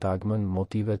reduktuar sintagmën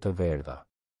motive të verdha.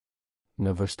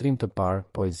 Në vështrim të parë,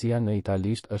 poezia në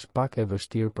italisht është pak e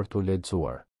vështirë për t'u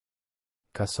lexuar.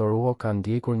 Kasoruo ka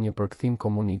ndjekur një përkthim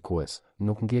komunikues,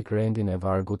 nuk ndjek rendin e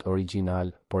vargut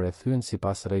origjinal, por e thyen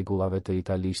sipas rregullave të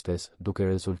italishtes, duke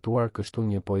rezultuar kështu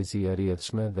një poezi e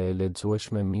rrjedhshme dhe e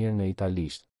lexueshme mirë në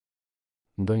italisht.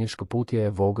 Ndonjë shkëputje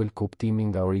e vogël kuptimi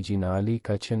nga origjinali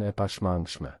ka qenë e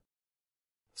pashmangshme.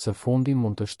 Së fundi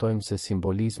mund të shtojmë se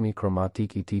simbolizmi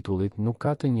kromatik i titullit nuk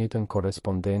ka të njëjtën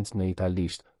korrespondencë në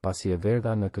italisht, pasi e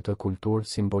verdha në këtë kulturë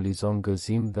simbolizon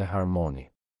gëzim dhe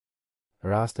harmoni.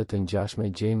 Raste të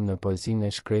ngjashme gjejmë në poezinë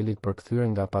e shkrelit përkthyer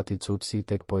nga Paticutsi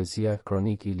tek poezia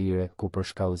kronik ilire, ku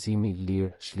përshkallëzimi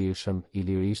lir, shlirshëm,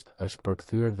 ilirisht është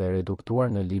përkthyer dhe reduktuar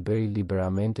në liberi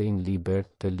liberamente in liber,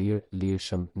 të lirë,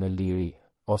 lirshëm, në liri,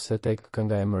 ose tek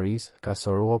kënga e mëris,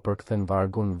 Kasoruo përkthen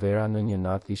vargun vera në një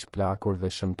natë ish plakur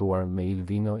dhe shëmtuar me il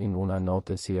vino in una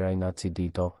notte si era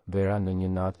inacidito, vera në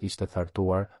një natë ishte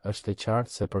thartuar, është e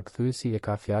qartë se përkthyesi e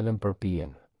ka fjalën për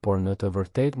pijen. Por në të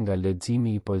vërtet nga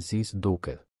leximi i poezisë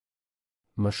duket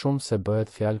më shumë se bëhet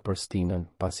fjalë për stinën,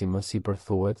 pasi më sipër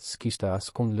thuhet s'kishte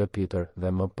askund lëpitër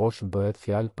dhe më poshtë bëhet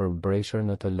fjalë për breshër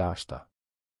në të lashta.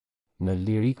 Në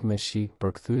lirik me shi,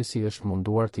 përkthyesi është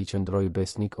munduar t'i qëndrojë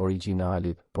besnik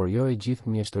originalit, por jo e gjithë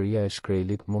mjeshtëria e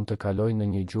shkrelit mund të kalojë në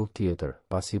një gjuhë tjetër,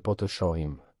 pasi po të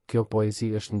shohim. Kjo poezi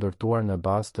është ndërtuar në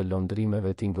bazë të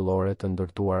londrimeve tingëllore të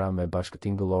ndërtuara me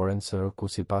bashkëtingëlloren sër ku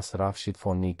sipas rrafshit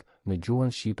fonik, në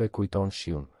gjuhën shqipe kujton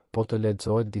shiun, po të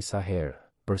lexohet disa herë.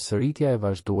 Përsëritja e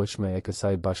vazhdueshme e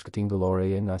kësaj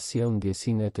bashkëtingëlloreje na sjell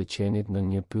ndjesinë e të qenit në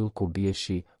një pyll ku bie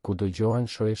shi, ku dëgjohen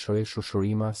shoje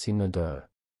shushurima si në dë.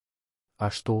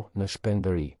 Ashtu, në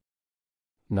shpendëri.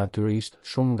 Natyrisht,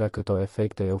 shumë nga këto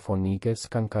efekte eufonike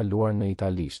s'kan kaluar në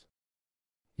italisht.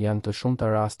 Janë të shumta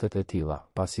rastet e tilla,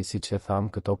 pasi siç e tham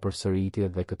këto përsëritje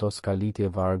dhe këto skalitje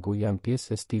vargu janë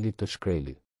pjesë e stilit të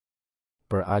shkrelit.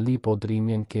 Për Ali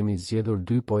Podrimjen kemi zgjedhur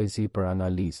dy poezi për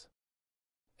analizë.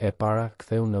 E para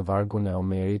ktheu në vargun e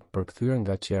Omerit përkthyer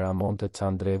nga Qeramonte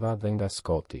Candreva dhe nga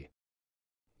Skoti.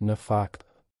 Në fakt,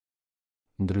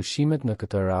 ndryshimet në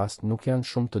këtë rast nuk janë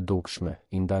shumë të dukshme,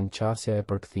 i ndan qasja e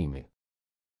përkthimit.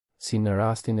 Si në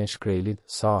rastin e shkrelit,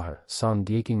 sa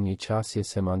ndjekin një qasje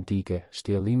semantike,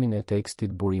 shtjellimin e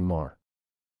tekstit burimor.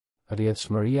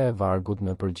 Rrjedhshmëria e vargut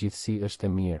në përgjithësi është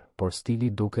e mirë, por stili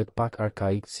duket pak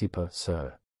arkaik si PS.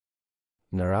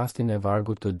 Në rastin e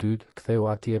vargut të dytë, ktheu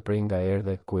atje prej nga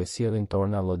erdhe, ku e sjellin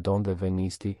torna lodonde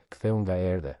venisti, ktheu nga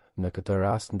erdhe. Në këtë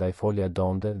rast ndaj folja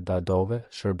donde, dadove,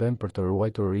 shërben për të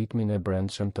ruajtur ritmin e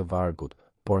brendshëm të vargut,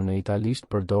 por në italisht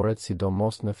përdoret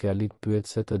sidomos në fjalit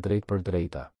pyetse të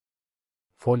drejtpërdrejta.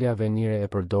 Folja venire e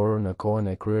përdorur në kohën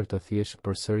e kryer të thjesht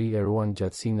përsëri e ruan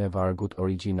gjatësinë e vargut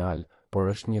origjinal,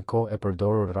 por është një kohë e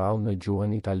përdorur rrallë në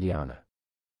gjuhën italiane.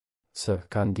 S.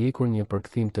 Ka ndjekur një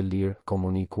përkthim të lirë,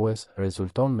 komunikues,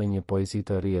 rezulton me një poezi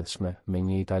të rrjedhshme, me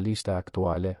një italishte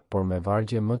aktuale, por me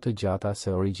vargje më të gjata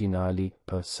se origjinali,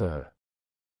 p.s.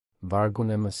 Vargun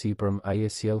e mësipërm ai e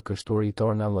sjell kështu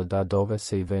ritorna lë da dove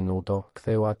sei venuto,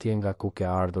 ktheu atje nga ku ke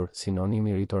ardhur,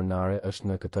 sinonimi ritornare është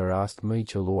në këtë rast më i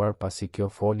qelluar pasi kjo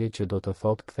folje që do të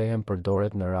thotë kthehem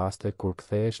përdoret në raste kur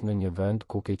kthehesh në një vend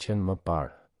ku ke qenë më parë,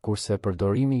 kurse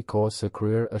përdorimi i kohës së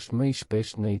kryer është më i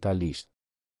shpesh në italisht.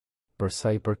 Për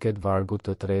sa i përket vargut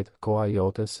të tretë, koha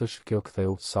jote s'është kjo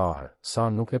ktheu sahër,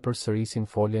 sa nuk e përsërisin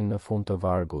foljen në fund të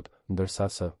vargut, ndërsa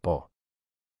s. po.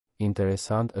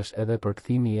 Interesant është edhe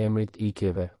përkthimi i emrit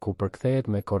ikjeve, ku përkthehet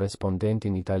me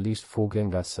korespondentin italisht fuge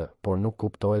nga s, por nuk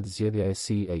kuptohet zgjedhja e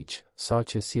ch, sa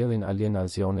që sjellin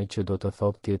alienazione që do të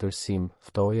thotë tjetërsim,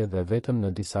 ftoje dhe vetëm në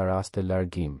disa raste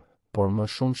largim, por më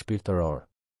shumë shpirtëror.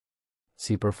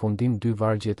 Si përfundim dy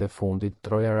vargjet e fundit,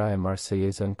 trojara e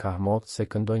marsejezën kahmot se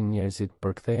këndojnë njerëzit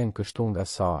përkthehen kështu nga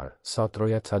sahër, sa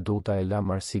troja caduta e la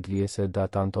marsigliese da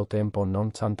tanto tempo non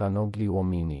cantanogli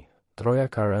uomini. Troja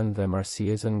ka rënë dhe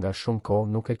marsijezën nga shumë kohë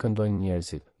nuk e këndojnë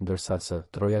njerëzit, ndërsa s.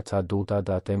 Troja caduta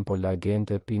da tempo la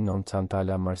gente pi non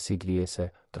cantala marsigliese,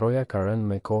 troja ka rënë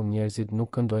me kohë njerëzit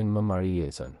nuk këndojnë më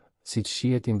marijezën. Si që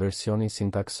shihet inversioni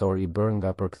sintaksor i bërë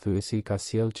nga përkthyesi ka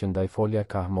sjell që ndaj folja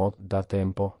kahmot da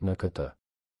tempo në këtë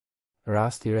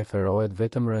rasti referohet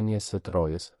vetëm rënies së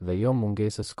trojës dhe jo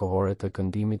mungesës kohore të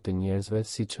këndimit të njerëzve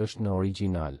siç është në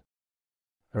origjinal.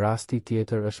 Rasti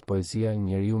tjetër është poezia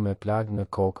Njeriu me plag në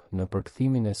kokë në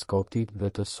përkthimin e Skotit dhe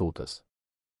të Sutës,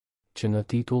 që në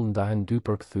titull ndahen dy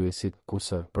përkthyesit, ku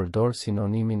s. përdor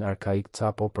sinonimin arkaik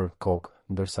capo për kokë,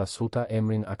 ndërsa Suta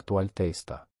emrin aktual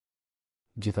testa.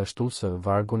 Gjithashtu s.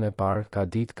 vargun e parë ka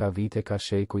ditë ka vite ka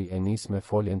shekuj e nis me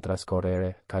foljen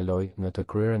traskorere, kaloj në të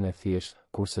kryerën e thjesht,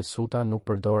 kurse Suta nuk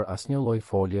përdor asnjë lloj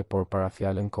folje por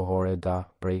parafjalën kohore da,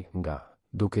 prej, nga,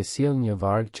 duke sjell një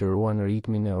varg që ruan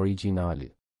ritmin e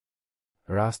origjinalit.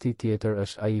 Rasti tjetër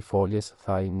është ai i foljes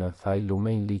thaj në thaj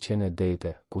lumejn liqen e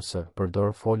dete, ku s.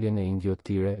 përdor foljen e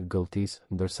indjotire, gëlltis,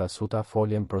 ndërsa Suta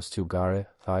foljen prostjugare,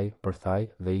 thaj, për thaj,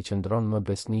 dhe i qëndron më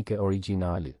besnike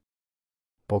origjinalit.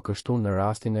 Po kështu në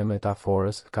rastin e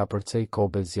metaforës, ka përcej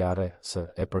kobe zjarre, s.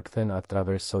 e përkthen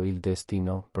attraverso il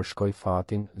destino, përshkoj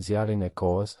fatin, zjarin e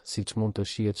kohës, siç mund të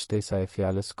shihet shtesa e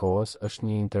fjalës kohës është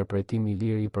një interpretim i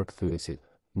lirë i përkthyesit,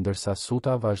 ndërsa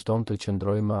Suta vazhdon të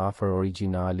qëndrojë më afër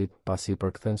origjinalit, pasi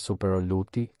përkthen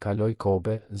superoluti, kaloj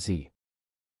kobe, zi.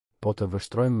 Po të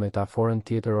vështrojmë metaforën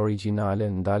tjetër origjinale,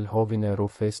 ndal hovin e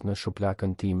rufes në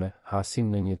shuplakën time,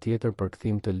 hasim në një tjetër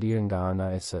përkthim të lirë nga ana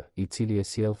e s, i cili e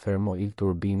sjell fermo il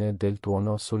turbine del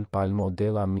tuono sul palmo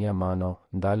della mia mano,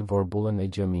 ndal vorbullën e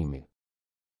gjëmimit.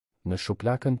 Në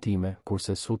shuplakën time,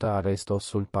 kurse Suta arresto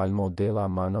sul palmo della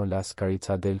mano la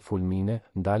scarica del fulmine,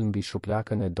 ndal mbi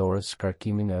shuplakën e dorës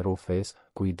shkarkimin e rufes,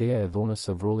 ku ideja e dhunës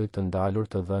së vrullit të ndalur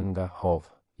të dhënë nga hov.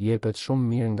 Jepet shumë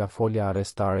mirë nga folja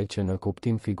arrestare që në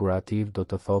kuptim figurativ do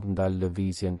të thotë ndal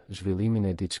lëvizjen, zhvillimin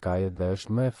e diçkaje dhe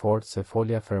është më e fortë se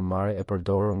folja fermare e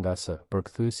përdorur nga s.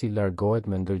 Përkthyesi largohet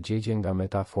me ndërgjegje nga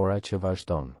metafora që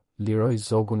vazhdon. Liroj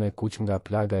zogun e kuq nga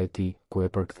plaga e tij, ku e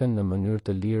përkthen në mënyrë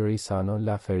të lirë risano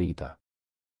la ferita.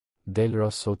 Del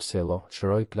rosso celo,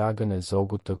 shëroj plagën e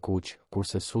zogut të kuq,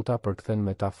 kurse Suta përkthen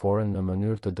metaforën në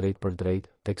mënyrë të drejtë për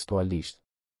drejtë, tekstualisht.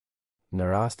 Në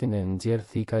rastin e nxjerr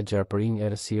thika gjarpërinj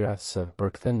errësira s.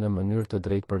 përkthen në mënyrë të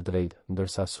drejtë për drejtë,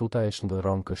 ndërsa Suta e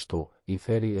shndërron kështu, i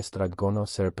feri estragono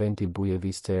serpenti buje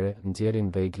viscere, nxjerrin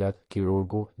veglat,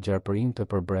 kirurgu, gjarpërinj të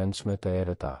përbrendshme të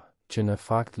errëta, që në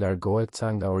fakt largohet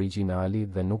ca nga origjinali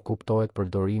dhe nuk kuptohet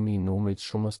përdorimi i numrit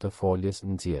shumës të foljes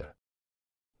nxjerr.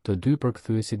 Të dy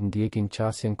përkthyesit ndjekin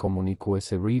qasjen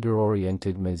komunikuese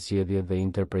reader-oriented me zgjedhje dhe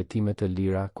interpretime të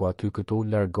lira, ku aty këtu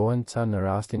largohen ca në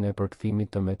rastin e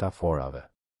përkthimit të metaforave.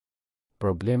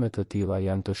 Problemet të tilla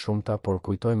janë të shumta, por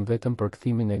kujtojmë vetëm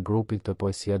përkthimin e grupit të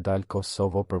Poesia dal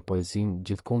Kosovo për poezinë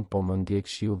Gjithkund po më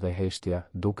ndjek shiu dhe heshtja,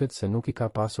 duket se nuk i ka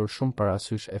pasur shumë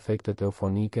parasysh efektet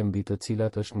eufonike mbi të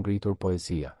cilat është ngritur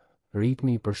poezia.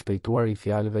 Ritmi i përshpejtuar i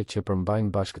fjalëve që përmbajnë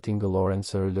bashkëtingëlloren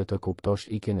së rëllë të kuptosh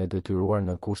ikjen e detyruar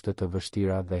në kushte të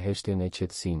vështira dhe heshtjen e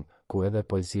qetësinë, ku edhe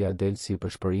poezia del si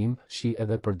përshpërim, shi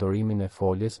edhe përdorimin e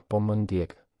foljes, po më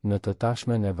ndjek, në të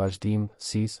tashmen e vazhdim,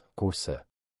 sis, kurse.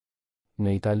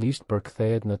 Në italisht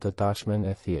përkthehet në të tashmen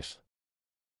e thjesht.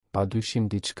 Pa dyshim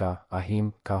diçka,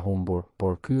 ahim, ka humbur,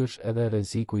 por ky është edhe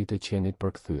rreziku i të qenit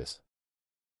përkthyes.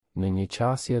 Në një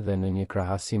qasje dhe në një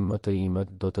krahasim më të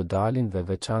imët do të dalin dhe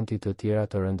veçanti të tjera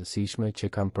të rëndësishme që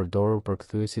kanë përdorur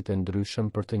përkthyesit e ndryshëm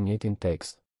për të njëjtin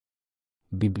tekst.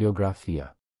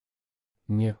 Bibliografia.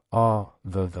 1. A.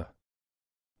 V.V.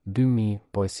 2000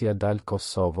 Poesia dal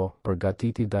Kosovo,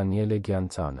 përgatiti Daniele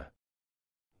Gjancane.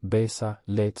 Besa,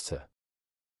 Letëse.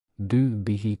 2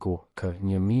 Bihiku, k.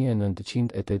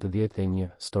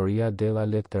 1981, Storia della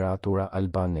letteratura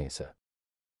albanese.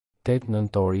 8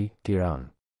 Nëntori,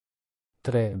 Tiranë.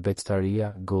 3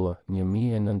 Bectaria, Gullë,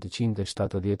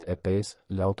 1975,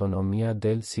 L'autonomia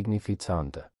del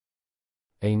significante.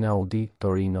 Einaudi,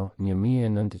 Torino,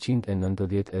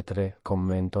 1993,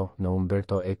 Commento, në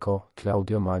Umberto Eco,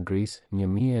 Claudio Magris,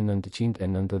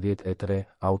 1993,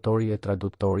 Autori e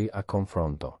traduttori a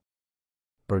confronto.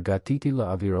 Përgatiti L.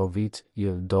 Avirovic,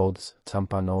 J. Dodds,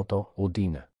 Campanoto,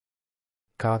 Udine.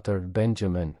 4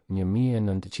 Benjamin,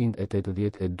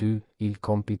 1982, Il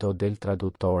compito del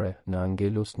traduttore, në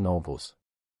Angelus Novus.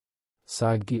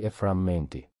 Saggi e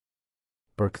frammenti.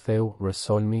 Përktheu,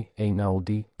 Rësolmi,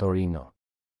 Einaudi, Torino.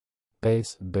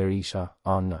 5 Berisha,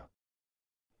 Anna.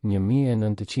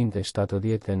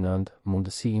 1979,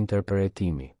 Mundësi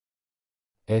interpretimi.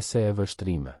 Ese e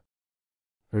vështrime.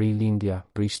 Rilindja,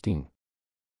 Prishtinë.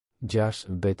 6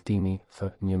 Bettini,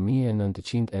 F.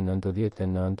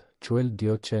 1999, Quel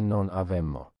Dio che non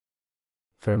avemmo.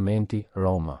 Fermenti,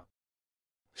 Roma.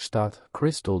 7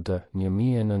 Crystal D.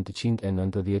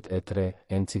 1993,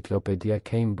 Enciclopedia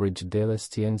Cambridge delle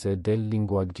Scienze del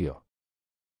Linguaggio.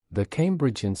 The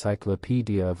Cambridge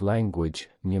Encyclopedia of Language,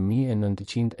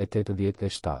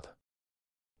 1987.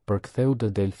 Përktheu de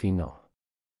Delfino.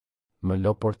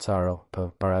 Më Porzaro,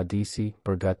 P. Paradisi,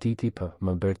 Përgatiti P.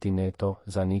 Më Bertineto,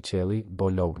 Zanicelli,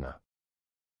 Bologna.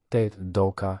 8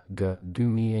 Doka, G.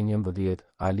 2011,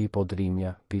 Ali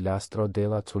Podrimja, Pilastro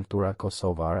della Cultura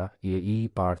Kosovara, i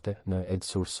parte, në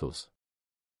Edsursus.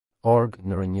 Org,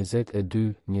 nr.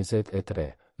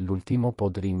 22-23, L'ultimo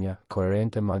Podrimja,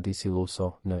 Coerente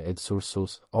Madisiluso, në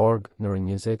Edsursus, org, nr.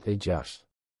 26.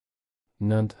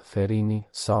 9 Ferini,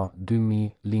 Sa,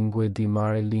 2000, Lingue di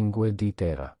Mare, Lingue di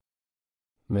Terra.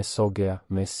 Mesogea,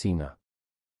 Messina.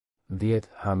 10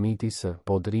 Hamitis,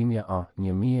 Podrimja A,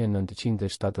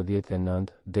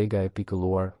 1979, Dega e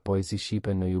pikëlluar, Poezi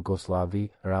Shqipe në Jugoslavi,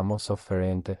 Ramos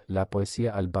Offerente, La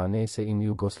Poesia Albanese in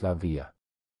Jugoslavia.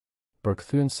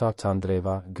 Përkthyen Sac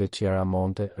Andreva, G.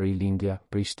 Chiaramonte, Rilindja,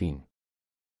 Prishtinë.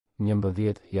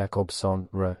 11 Jakobson,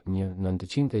 R.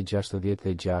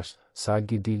 1966,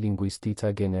 Saggi di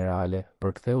Linguistica Generale,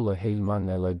 përktheu L. Heilman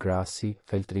e L. Grassi,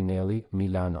 Feltrinelli,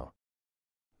 Milano.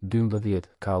 12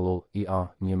 Kalull,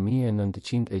 I.A.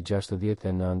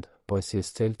 1969, Poesie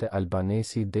Celte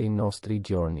Albanesi dei nostri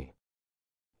giorni.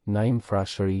 Naim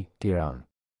Frashëri, Tiranë.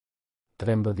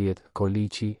 13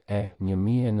 Koliqi, E.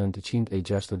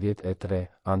 1963,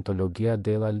 Antologia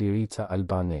della Lirica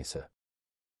Albanese.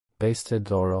 5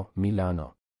 Doro,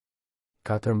 Milano.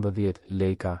 14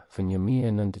 Leka, F.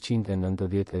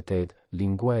 1998,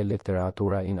 Lingua e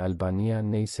letteratura in Albania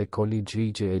nei secoli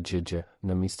Grige e Gjigje,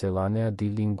 në Miscellanea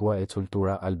di Lingua e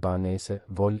Cultura Albanese,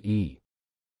 vol I.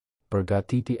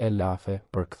 Përgatiti e Lafe,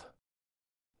 përkth.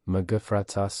 Më G.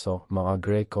 Fracasso, Më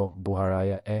Greco,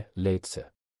 Bujaria e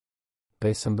Letëse.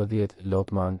 15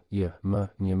 Lotman, J. M.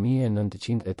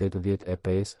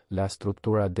 1985, La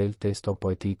struttura del testo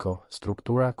poetico,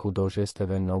 struttura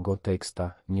kudogesteve nogo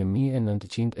teksta,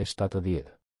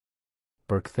 1970.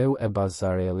 Përktheu e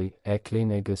Bazzarelli, e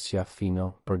Klenegës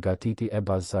Schiaffino, përgatiti e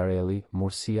Bazzarelli,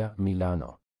 Mursia,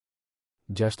 Milano.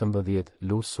 16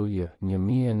 Lusu, J.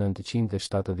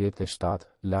 1977,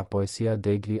 La poesia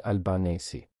degli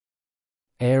albanesi.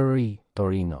 Eri,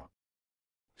 Torino.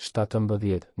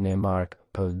 17 Nemark,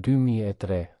 P.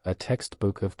 2003, A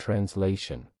Textbook of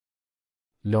Translation.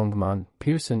 Longman,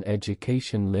 Pearson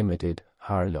Education Limited,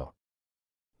 Harlo.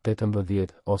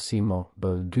 18 Osimo,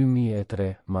 B.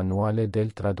 2003, Manuale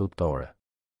del Traduttore.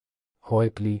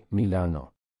 Hoepli,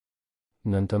 Milano.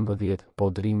 19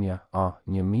 Podrimja, A.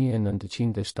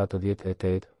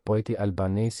 1978, Poeti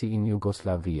albanesi in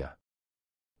Jugoslavia.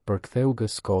 Përktheu G.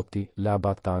 Scotti, La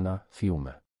Batana,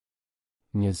 Fiume.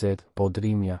 20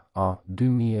 Podrimja, A.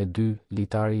 2002,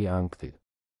 Litari i Ankthit.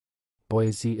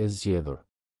 Poezi e zgjedhur.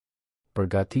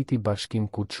 Përgatiti Bashkim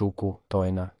Kuçuku,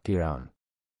 Tojna, Tiranë.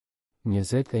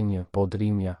 21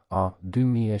 Podrimja, A.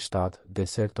 2007,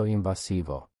 Deserto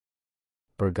Invasivo.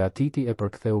 Përgatiti e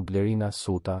përktheu Blerina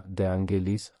Suta, De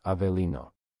Angelis,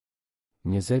 Avellino.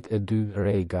 22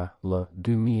 Rega, L.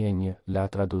 2001, La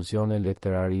traduzione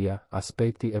letteraria,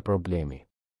 Aspetti e problemi.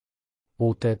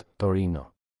 Utet,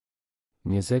 Torino.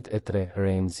 23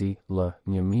 Renzi, L.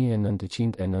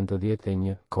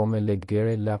 1991, Come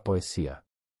leggere la poesia.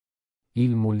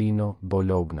 Il Mulino,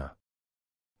 Bologna.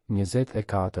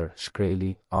 24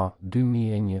 Shkreli, A.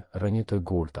 2001, Rënjë të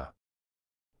Gurta.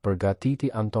 Përgatiti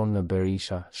Anton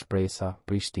Berisha, Shpresa,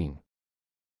 Prishtinë.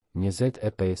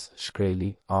 25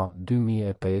 shkreli A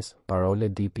 2005 parole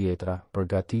di Pietra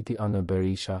përgatiti Anë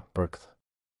Berisha për këtë.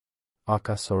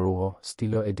 Aka Soruho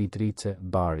stilo editrice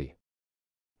Bari.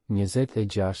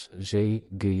 26 Zhej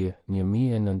Gj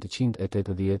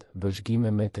 1980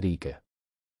 vëzhgime metrike.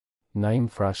 Naim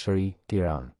Frashëri,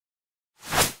 Tiranë.